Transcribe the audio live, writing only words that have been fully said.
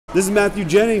This is Matthew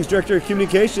Jennings, Director of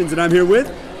Communications, and I'm here with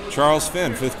Charles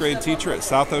Finn, 5th grade teacher at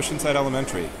South Oceanside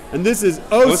Elementary. And this is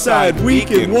OSIDE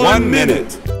Week in 1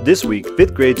 Minute. This week,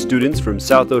 5th grade students from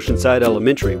South Oceanside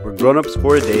Elementary were grown-ups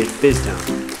for a day at BizTown.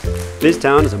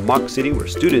 BizTown is a mock city where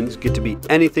students get to be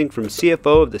anything from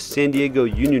CFO of the San Diego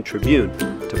Union Tribune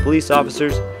to police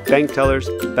officers, bank tellers,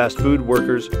 fast food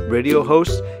workers, radio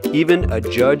hosts, even a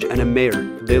judge and a mayor.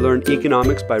 They learn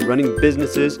economics by running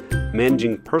businesses,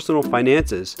 managing personal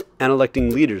finances, and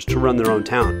electing leaders to run their own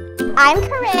town. I'm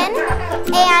Corinne, and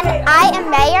I am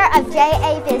mayor of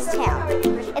JA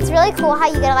BizTown. It's really cool how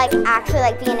you get to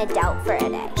actually be an adult for a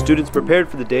day. Students prepared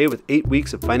for the day with 8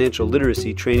 weeks of financial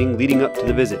literacy training leading up to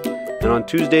the visit. And on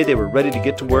Tuesday, they were ready to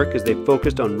get to work as they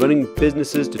focused on running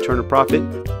businesses to turn a profit,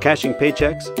 cashing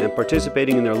paychecks, and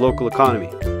participating in their local economy.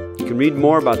 You can read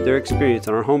more about their experience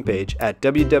on our homepage at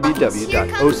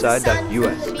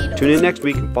www.oside.us. Tune in next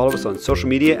week and follow us on social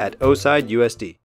media at OSIDE USD.